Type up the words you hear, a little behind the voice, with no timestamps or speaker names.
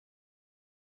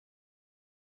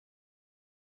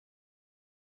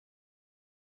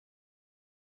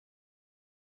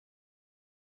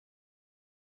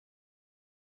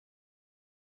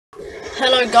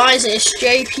Hello guys, it's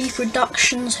JP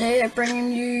Productions here,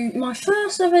 bringing you my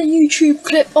first ever YouTube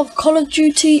clip of Call of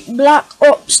Duty Black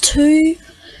Ops 2.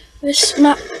 This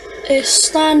map is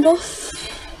standoff.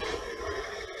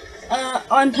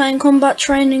 I'm playing combat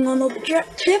training on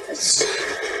objectives.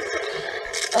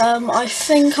 I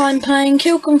think I'm playing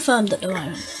kill confirmed at the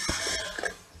moment.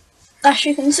 As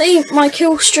you can see, my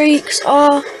kill streaks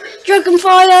are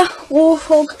Dragonfire,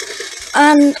 Warthog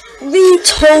and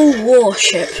VTOL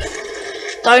Warship.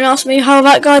 Don't ask me how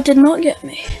that guy did not get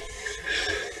me.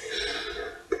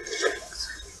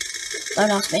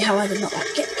 Don't ask me how I did not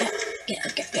get that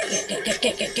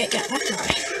guy.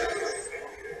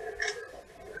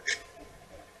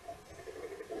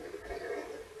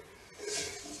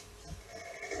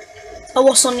 I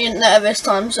was on the internet this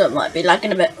time, so it might be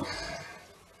lagging a bit.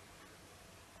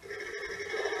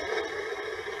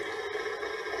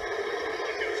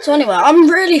 So anyway, I'm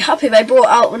really happy they brought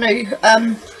out the new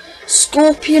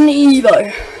Scorpion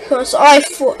Evo, because I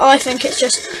think it's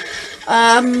just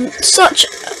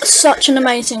such an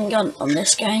amazing gun on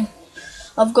this game.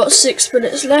 I've got 6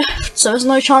 bullets left, so there's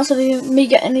no chance of me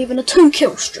getting even a 2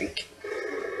 kill streak.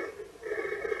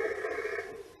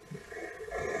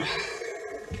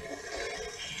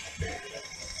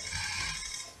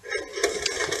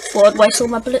 Thought I'd waste all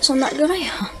my bullets on that guy,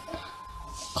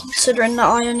 considering that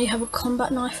I only have a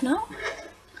combat knife now.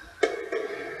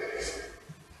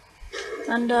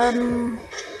 And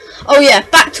oh yeah,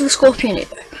 back to the Scorpion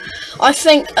Evo. I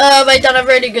think they done a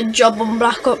really good job on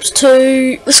Black Ops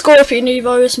 2. The Scorpion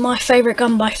Evo is my favourite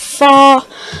gun by far.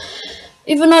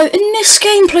 Even though in this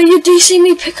gameplay you do see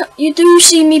me pick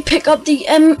up the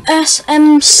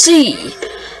MSMC,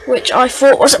 which I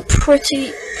thought was a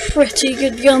pretty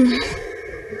good gun.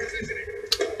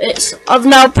 I've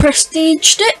now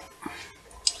prestiged it,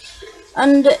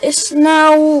 and it's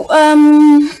now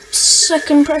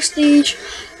second prestige,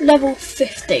 level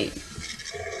 15.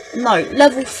 No,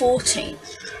 level 14.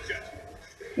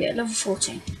 Yeah, level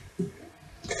 14.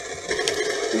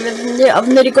 Yeah, I've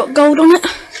nearly got gold on it.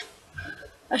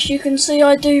 As you can see,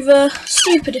 I do the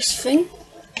stupidest thing.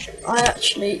 I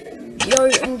actually go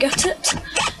and get it,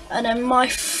 and then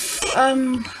my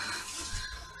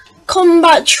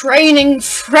combat training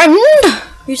friend,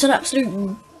 who's an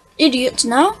absolute idiot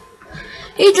now,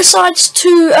 he decides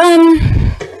to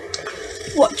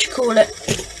what's it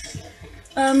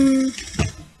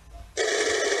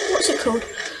called?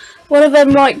 One of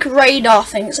them like radar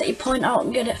things that you point out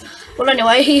and get it. Well,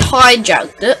 anyway, he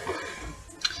hijacked it,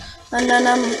 and then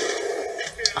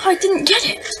I didn't get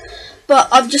it. But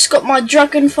I've just got my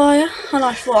Dragonfire, and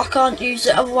I thought I can't use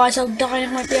it, otherwise I'll die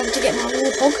and I won't be able to get my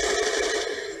Warthog.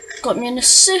 Got me an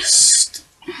assist.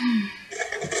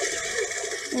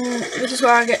 This is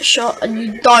where I get shot, and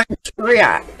you don't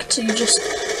react, you just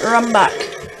run back,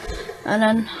 and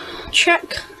then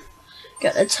check,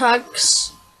 get the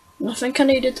tags. And I think I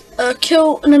needed a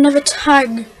kill and another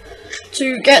tag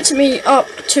to get me up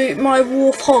to my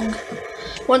Warthog.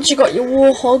 Once you got your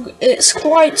Warthog, it's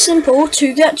quite simple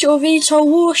to get your VTOL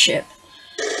Warship.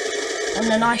 And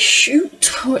then I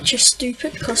shoot, which is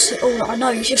stupid because all that I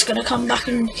know he's just going to come back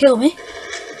and kill me.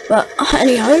 But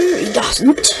anyhow, he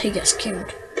doesn't, he gets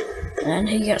killed. And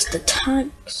he gets the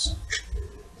tags.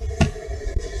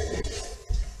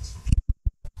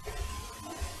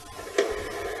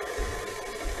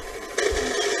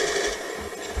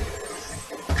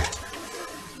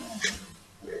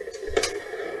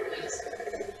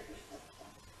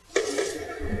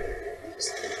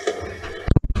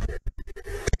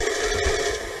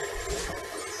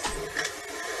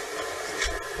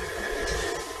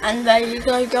 And there you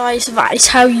go guys, that is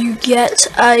how you get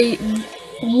a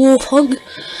Warthog,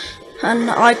 and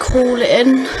I call it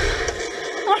in.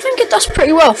 I think it does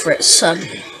pretty well for its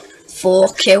 4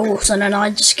 kills, and then I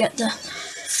just get the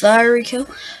 3rd kill,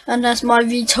 and there's my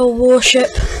VTOL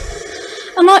Warship.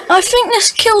 And I think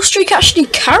this kill streak actually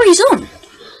carries on.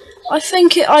 I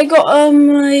think I got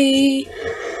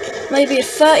maybe a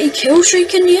 30 kill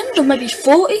streak in the end, or maybe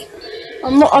 40.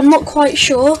 I'm not quite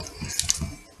sure.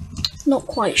 Not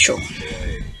quite sure.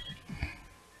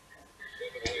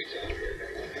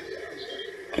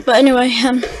 But anyway,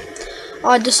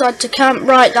 I decided to camp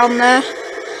right down there,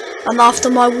 and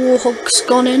after my Warthog's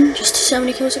gone in, just to see how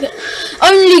many kills I get,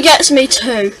 only gets me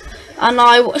 2, and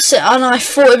I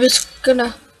thought it was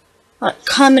gonna like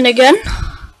come in again.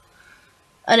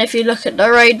 And if you look at the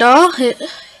radar, and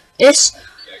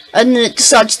it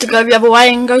decides to go the other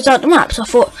way and goes out the map. So I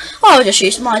thought, oh, I'll just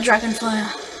use my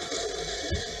Dragonfire.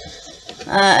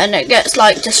 And it gets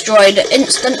like destroyed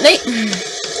instantly.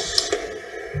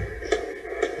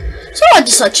 So I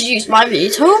decided to use my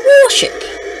VTOL Warship.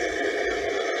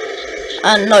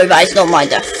 And no, that is not my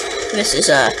death. This is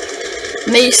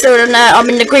me still in there. I'm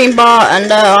in the green bar,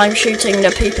 and I'm shooting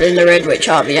the people in the red, which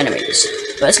are the enemies.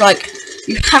 But it's like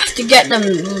you have to get them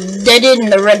dead in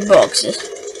the red boxes.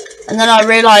 And then I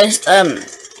realised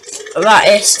that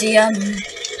is the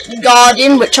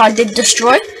guardian, which I did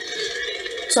destroy.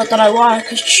 So I don't know why I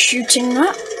was shooting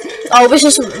that. Oh, this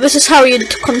is how you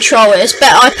control it. It's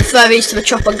better. I prefer these to the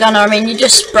chopper gunner. I mean, you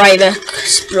just spray the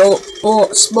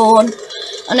spawn,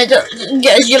 and it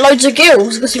gets you loads of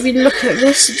kills. Because if you look at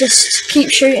this, it just keep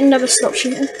shooting, never stop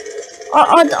shooting.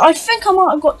 I think I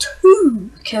might have got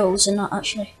 2 kills in that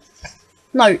actually.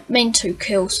 No, mean 2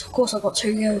 kills. Of course I got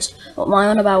 2 kills. What am I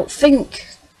on about? Think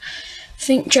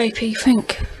JP,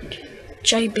 think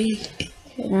JB.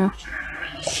 You know,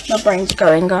 my brain's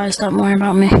going, guys. Don't worry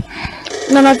about me.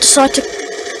 And then I decide to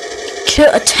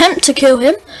attempt to kill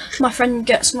him. My friend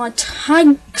gets my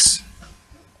tags,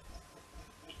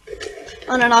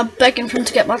 and then I beg him for him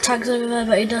to get my tags over there,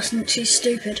 but he doesn't. He's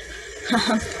stupid.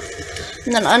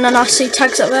 and then I see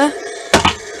tags up there.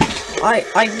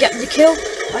 I get the kill.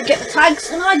 I get the tags,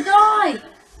 and I die.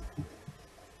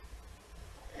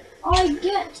 I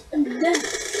get a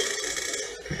death.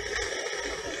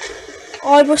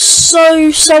 I was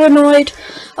so annoyed.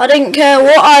 I didn't care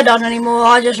what I done anymore.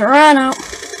 I just ran out.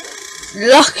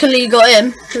 Luckily got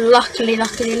him. Luckily. I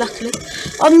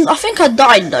think I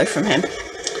died though from him.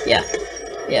 Yeah.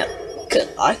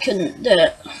 I couldn't do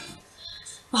it.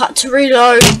 I had to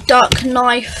reload, duck,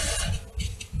 knife,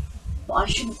 but I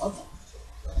shouldn't have.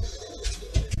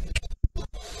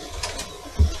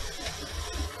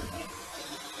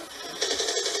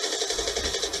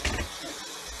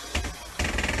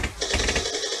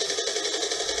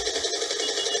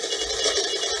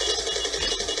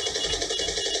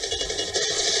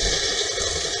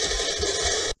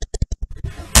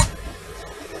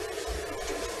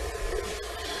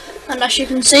 And as you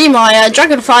can see, my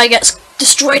dragonfly gets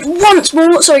destroyed once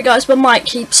more. Sorry guys, but mic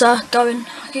keeps going.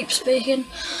 I keep speaking.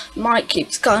 Mic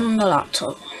keeps going on the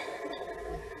laptop.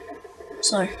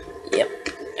 So, yep.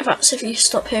 That's if you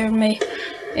stop hearing me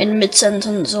in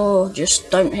mid-sentence or just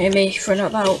don't hear me for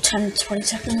about 10 to 20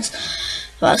 seconds.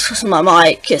 That's because my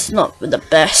mic is not the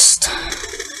best.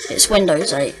 It's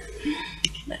Windows 8.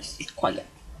 That's quite good.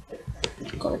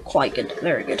 Got it quite good.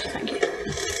 Very good, thank you.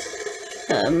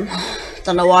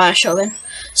 Don't know why I show him.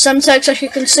 Semtex, as you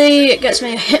can see, it gets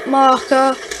me a hit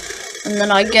marker, and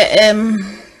then I get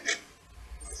him.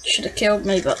 Should have killed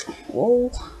me, but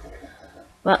whoa,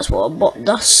 that's what a bot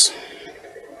does.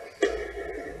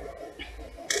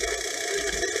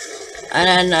 And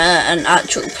then an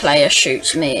actual player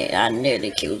shoots me and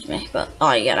nearly kills me, but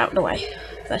I get out of the way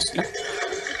first enough.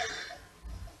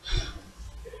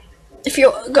 If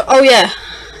you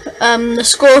the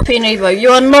Scorpion Evo,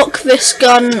 you unlock this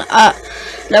gun at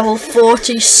level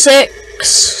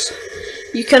 46.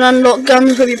 You can unlock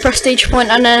guns with your prestige point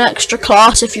and an extra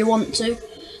class if you want to.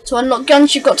 To unlock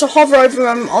guns, you've got to hover over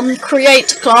them on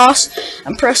create class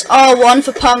and press R1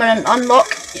 for permanent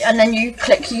unlock, and then you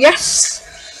click yes.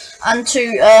 And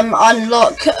to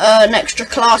unlock an extra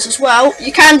class as well,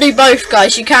 you can do both,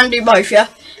 guys. You can do both, yeah.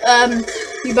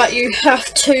 But you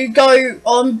have to go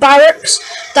on barracks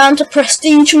down to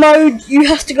prestige mode. You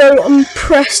have to go on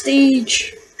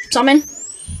prestige something.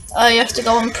 You have to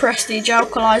go on prestige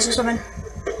alkalize or something,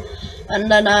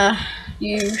 and then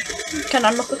you can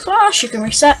unlock a class. You can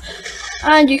reset,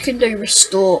 and you can do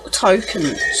restore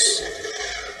tokens.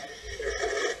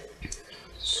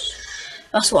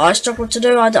 That's what I struggled to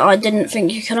do. I didn't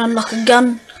think you could unlock a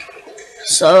gun.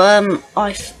 So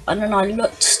and then I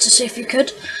looked to see if you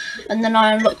could, and then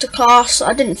I unlocked a class.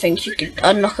 I didn't think you could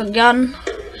unlock a gun.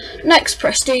 Next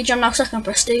prestige, I'm now second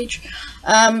prestige.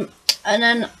 And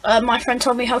then my friend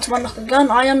told me how to unlock a gun.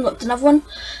 I unlocked another one,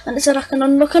 and it said I can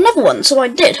unlock another one, so I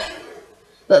did.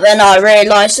 But then I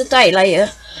realised a day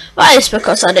later that is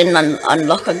because I didn't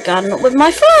unlock a gun with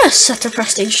my first set of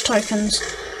prestige tokens.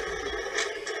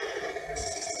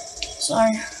 So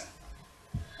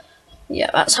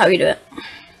yeah, that's how you do it.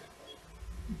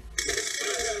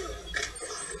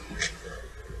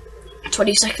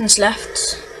 "20 seconds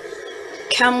left.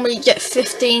 Can we get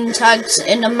 15 tags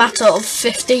in a matter of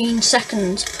 15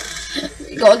 seconds?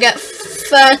 You gotta get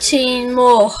 13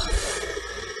 more.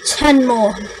 10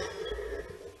 more.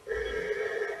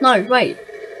 No, wait.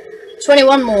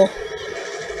 21 more.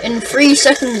 In 3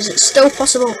 seconds, it's still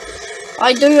possible.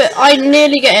 I do it. I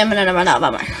nearly get him and then I ran out of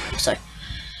ammo. So.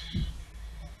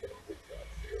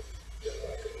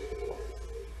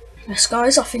 Yes,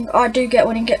 guys, I think I do get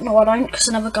winning get. No, I don't, because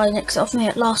another guy nicks it off me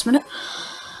at last minute.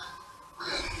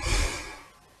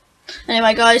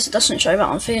 Anyway, guys, it doesn't show that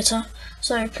on theatre.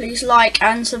 So please like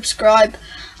and subscribe.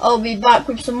 I'll be back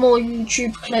with some more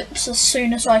YouTube clips as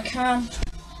soon as I can.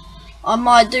 I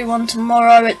might do one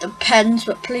tomorrow, it depends,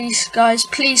 but please guys,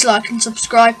 please like and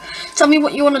subscribe. Tell me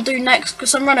what you want to do next,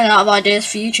 because I'm running out of ideas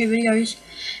for YouTube videos.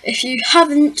 If you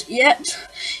haven't yet,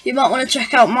 you might want to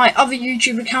check out my other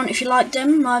YouTube account if you like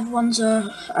them. My other ones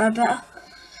are better.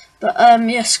 But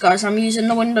yes guys, I'm using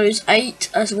the Windows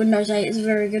 8, as Windows 8 is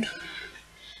very good.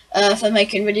 For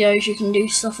making videos, you can do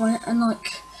stuff on it and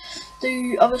like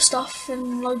do other stuff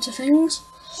and loads of things.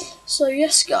 So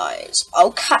yes guys,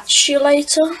 I'll catch you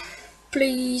later.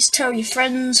 Please tell your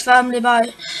friends, family about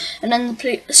it, and then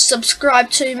please subscribe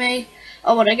to me.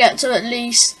 I want to get to at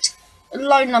least, a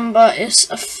low number is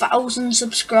 1,000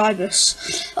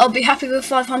 subscribers. I'll be happy with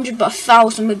 500, but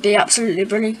 1,000 would be absolutely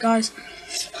brilliant guys.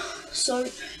 So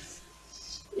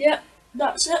yeah,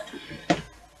 that's it.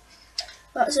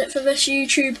 That's it for this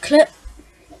YouTube clip.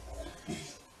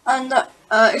 And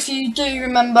if you do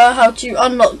remember how to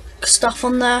unlock stuff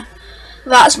on there,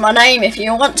 that's my name. If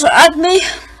you want to add me,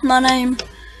 my name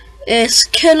is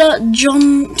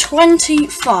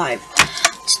KillerJohn25.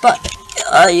 But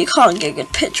you can't get a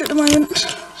good picture at the moment.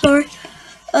 Sorry.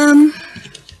 Can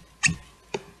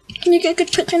you get a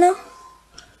good picture now?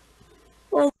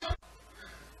 Well,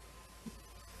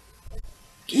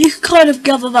 you can kind of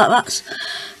gather that that's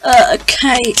a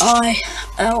K-I-L-L-E-R.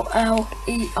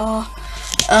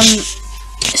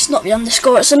 It's not the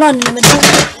underscore, it's a line in the middle.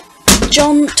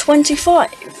 John25.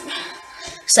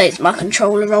 Saves my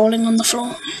controller rolling on the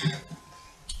floor.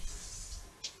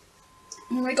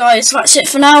 Anyway guys, that's it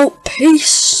for now.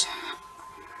 Peace.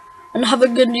 And have a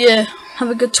good year. Have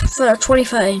a good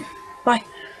 2013. Bye.